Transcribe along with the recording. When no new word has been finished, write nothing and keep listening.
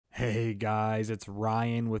Hey guys, it's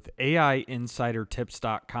Ryan with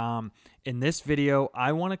AIinsidertips.com. In this video,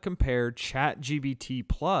 I want to compare ChatGPT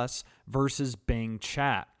Plus versus Bing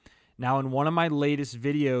Chat. Now, in one of my latest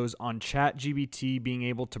videos on ChatGPT being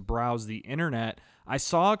able to browse the internet, I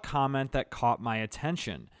saw a comment that caught my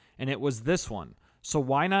attention, and it was this one. So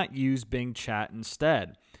why not use Bing Chat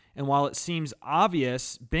instead? And while it seems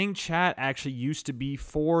obvious, Bing Chat actually used to be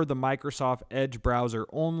for the Microsoft Edge browser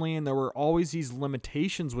only, and there were always these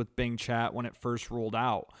limitations with Bing Chat when it first rolled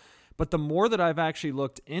out. But the more that I've actually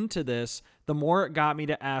looked into this, the more it got me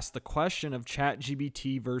to ask the question of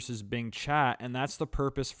ChatGPT versus Bing Chat, and that's the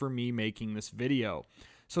purpose for me making this video.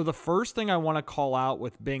 So the first thing I want to call out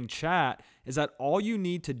with Bing Chat is that all you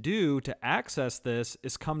need to do to access this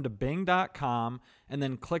is come to bing.com and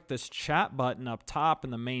then click this chat button up top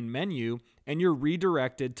in the main menu, and you're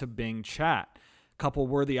redirected to Bing Chat. A couple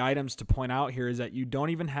worthy items to point out here is that you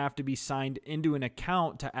don't even have to be signed into an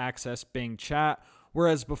account to access Bing Chat,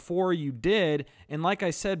 whereas before you did. And like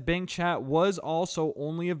I said, Bing Chat was also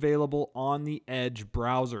only available on the Edge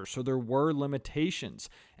browser, so there were limitations.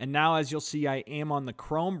 And now, as you'll see, I am on the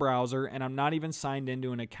Chrome browser and I'm not even signed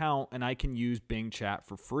into an account, and I can use Bing Chat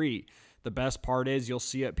for free. The best part is you'll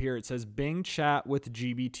see up here it says Bing Chat with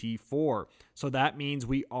GPT-4. So that means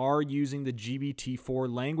we are using the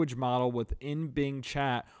GPT-4 language model within Bing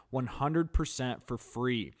Chat 100% for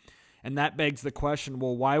free. And that begs the question,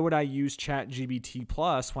 well, why would I use ChatGPT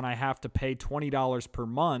Plus when I have to pay $20 per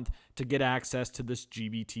month to get access to this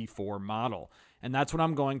GPT-4 model? And that's what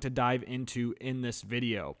I'm going to dive into in this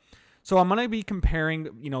video. So I'm going to be comparing,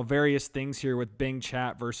 various things here with Bing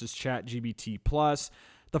Chat versus ChatGPT Plus.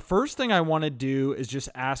 The first thing I want to do is just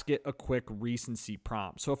ask it a quick recency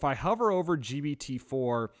prompt. So if I hover over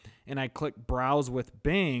GPT-4 and I click Browse with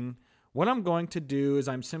Bing, what I'm going to do is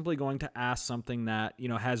I'm simply going to ask something that,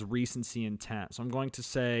 has recency intent. So I'm going to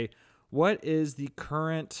say, what is the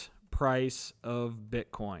current price of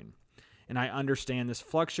Bitcoin? And I understand this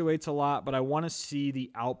fluctuates a lot, but I want to see the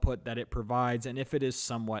output that it provides and if it is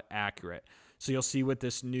somewhat accurate. So you'll see with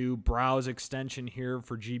this new browse extension here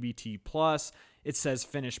for GPT Plus, it says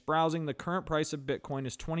finish browsing. The current price of Bitcoin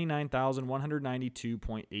is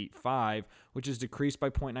 29,192.85, which is decreased by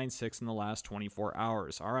 0.96 in the last 24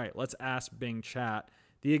 hours. All right, let's ask Bing Chat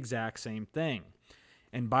the exact same thing.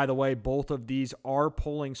 And by the way, both of these are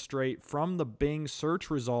pulling straight from the Bing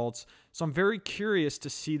search results. So I'm very curious to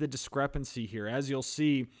see the discrepancy here. As you'll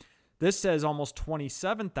see, this says almost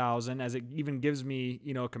 27,000, as it even gives me,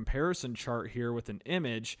 a comparison chart here with an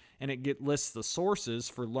image, and it lists the sources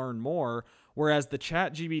for learn more. Whereas the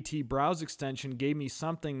ChatGPT browse extension gave me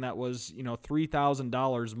something that was,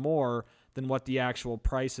 $3,000 more than what the actual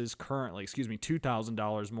price is currently.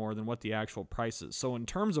 $2,000 more than what the actual price is. So in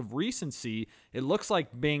terms of recency, it looks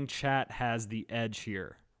like Bing Chat has the edge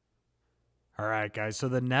here. All right, guys, so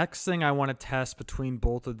the next thing I want to test between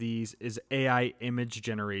both of these is AI image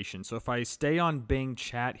generation. So if I stay on Bing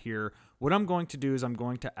Chat here, what I'm going to do is I'm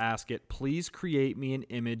going to ask it, please create me an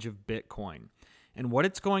image of Bitcoin. And what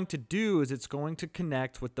it's going to do is it's going to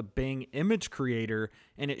connect with the Bing image creator,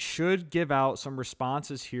 and it should give out some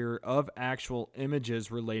responses here of actual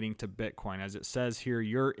images relating to Bitcoin. As it says here,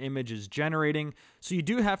 your image is generating. So you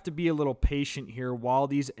do have to be a little patient here while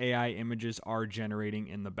these AI images are generating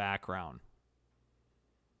in the background.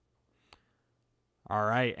 All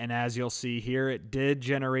right, and as you'll see here, it did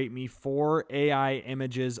generate me 4 AI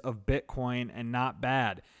images of Bitcoin, and not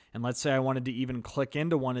bad. And let's say I wanted to even click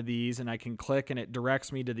into one of these, and I can click and it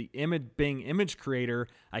directs me to the Bing image creator.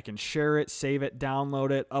 I can share it, save it,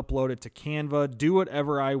 download it, upload it to Canva, do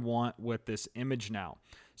whatever I want with this image now.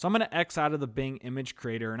 So I'm going to X out of the Bing image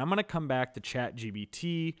creator, and I'm going to come back to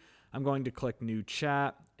ChatGPT. I'm going to click new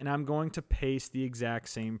chat, and I'm going to paste the exact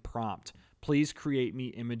same prompt. Please create me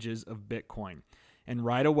images of Bitcoin. And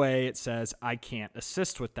right away it says I can't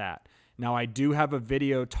assist with that. Now I do have a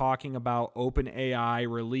video talking about OpenAI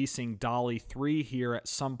releasing DALL-E 3 here at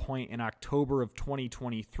some point in October of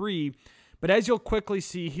 2023. But as you'll quickly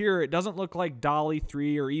see here, it doesn't look like DALL-E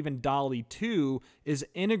 3 or even DALL-E 2 is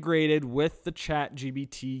integrated with the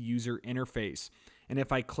ChatGPT user interface. And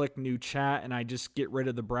if I click new chat and I just get rid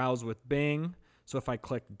of the browse with Bing, so if I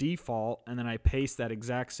click default and then I paste that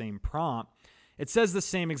exact same prompt, it says the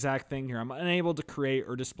same exact thing here. I'm unable to create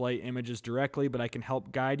or display images directly, but I can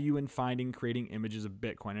help guide you in finding, creating images of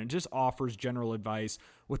Bitcoin. And it just offers general advice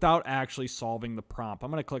without actually solving the prompt. I'm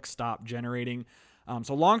going to click stop generating.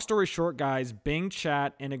 So long story short, guys, Bing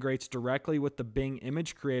Chat integrates directly with the Bing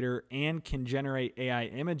image creator and can generate AI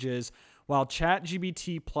images. while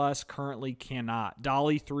ChatGPT Plus currently cannot.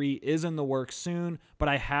 DALL-E 3 is in the works soon, but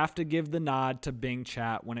I have to give the nod to Bing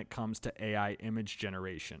Chat when it comes to AI image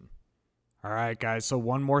generation. All right, guys, so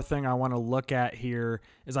one more thing I want to look at here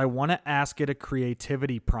is I want to ask it a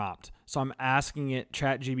creativity prompt. So I'm asking it,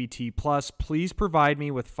 ChatGPT Plus, please provide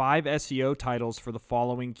me with 5 SEO titles for the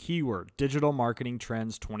following keyword, Digital Marketing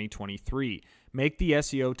Trends 2023. Make the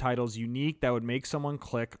SEO titles unique that would make someone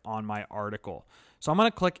click on my article. So I'm going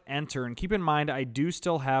to click enter, and keep in mind I do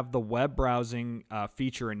still have the web browsing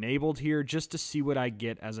feature enabled here just to see what I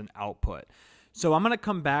get as an output. So I'm going to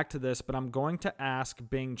come back to this, but I'm going to ask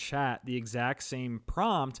Bing Chat the exact same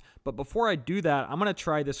prompt. But before I do that, I'm going to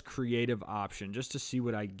try this creative option just to see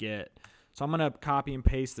what I get. So I'm going to copy and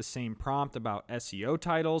paste the same prompt about SEO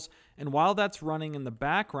titles. And while that's running in the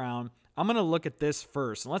background, I'm going to look at this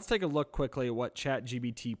first. And let's take a look quickly at what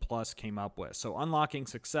ChatGPT Plus came up with. So unlocking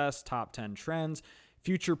success, top 10 trends.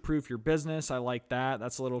 Future-proof your business. I like that.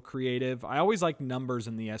 That's a little creative. I always like numbers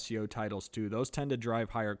in the SEO titles too. Those tend to drive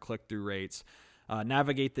higher click-through rates.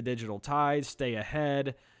 Navigate the digital tides. Stay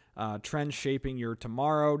ahead. Trends shaping your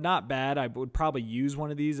tomorrow. Not bad. I would probably use one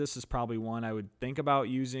of these. This is probably one I would think about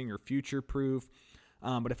using, or future-proof.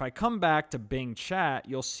 But if I come back to Bing Chat,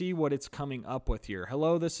 you'll see what it's coming up with here.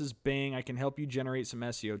 Hello, this is Bing. I can help you generate some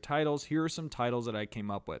SEO titles. Here are some titles that I came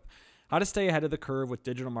up with. How to stay ahead of the curve with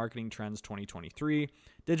Digital Marketing Trends 2023.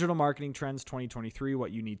 Digital Marketing Trends 2023,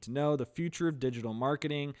 what you need to know. The future of digital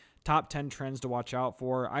marketing. Top 10 trends to watch out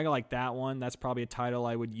for. I like that one. That's probably a title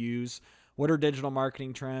I would use. What are digital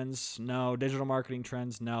marketing trends? No. Digital marketing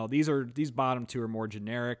trends? No. These bottom two are more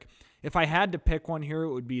generic. If I had to pick one here,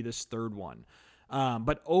 it would be this third one.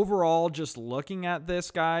 But overall, just looking at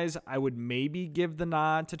this, guys, I would maybe give the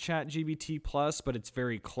nod to ChatGPT Plus, but it's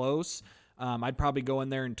very close. I'd probably go in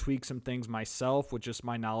there and tweak some things myself with just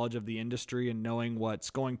my knowledge of the industry and knowing what's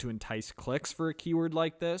going to entice clicks for a keyword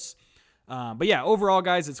like this. But yeah, overall,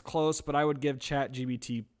 guys, it's close, but I would give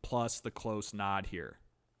ChatGPT Plus the close nod here.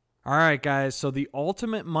 All right, guys, so the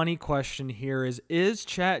ultimate money question here is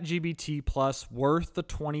ChatGPT Plus worth the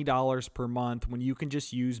 $20 per month when you can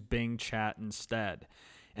just use Bing Chat instead?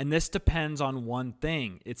 And this depends on one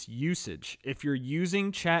thing, it's usage. If you're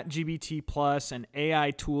using ChatGPT Plus and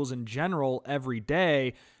AI tools in general every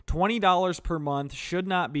day, $20 per month should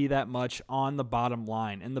not be that much on the bottom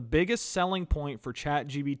line. And the biggest selling point for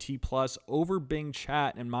ChatGPT Plus over Bing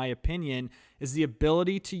Chat, in my opinion, is the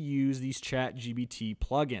ability to use these ChatGPT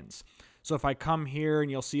plugins. So if I come here and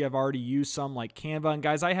you'll see I've already used some like Canva. And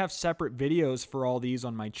guys, I have separate videos for all these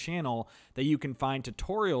on my channel that you can find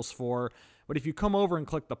tutorials for. But if you come over and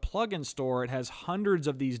click the plugin store, it has hundreds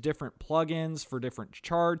of these different plugins for different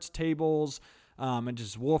charts, tables, and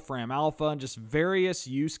just Wolfram Alpha and just various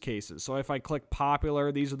use cases. So if I click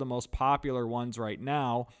popular, these are the most popular ones right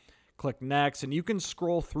now. Click next, and you can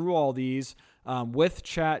scroll through all these with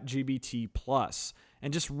ChatGPT Plus.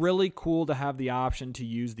 And just really cool to have the option to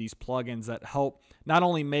use these plugins that help not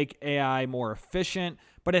only make AI more efficient,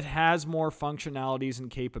 but it has more functionalities and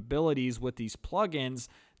capabilities with these plugins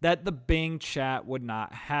that the Bing Chat would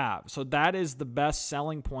not have. So that is the best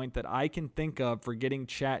selling point that I can think of for getting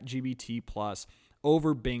ChatGPT Plus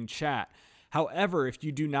over Bing Chat. However, if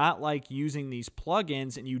you do not like using these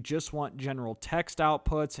plugins and you just want general text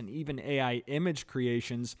outputs and even AI image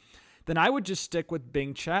creations, then I would just stick with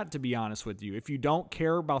Bing Chat, to be honest with you. If you don't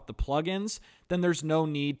care about the plugins, then there's no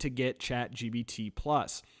need to get ChatGPT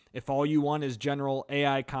Plus. If all you want is general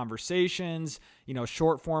AI conversations,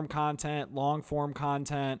 short form content, long form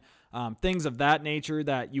content, things of that nature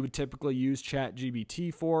that you would typically use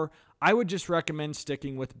ChatGPT for, I would just recommend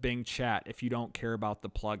sticking with Bing Chat if you don't care about the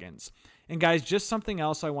plugins. And guys, just something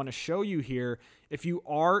else I want to show you here. If you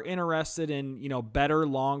are interested in, better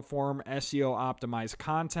long form SEO optimized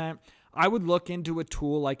content, I would look into a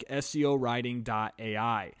tool like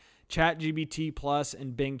SEOwriting.ai. ChatGPT Plus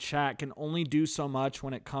and Bing Chat can only do so much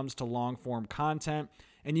when it comes to long form content.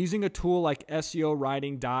 And using a tool like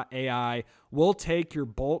SEOwriting.ai will take your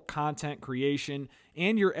bulk content creation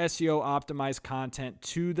and your SEO optimized content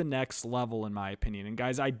to the next level, in my opinion. And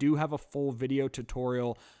guys, I do have a full video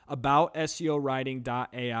tutorial about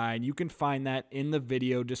SEOwriting.ai, and you can find that in the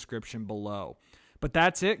video description below. But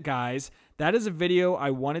that's it, guys. That is a video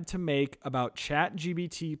I wanted to make about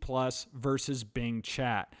ChatGPT Plus versus Bing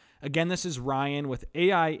Chat. Again, this is Ryan with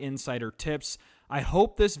AI Insider Tips. I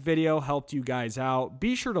hope this video helped you guys out.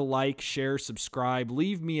 Be sure to like, share, subscribe,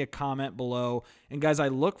 leave me a comment below. And guys, I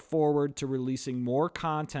look forward to releasing more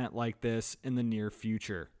content like this in the near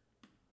future.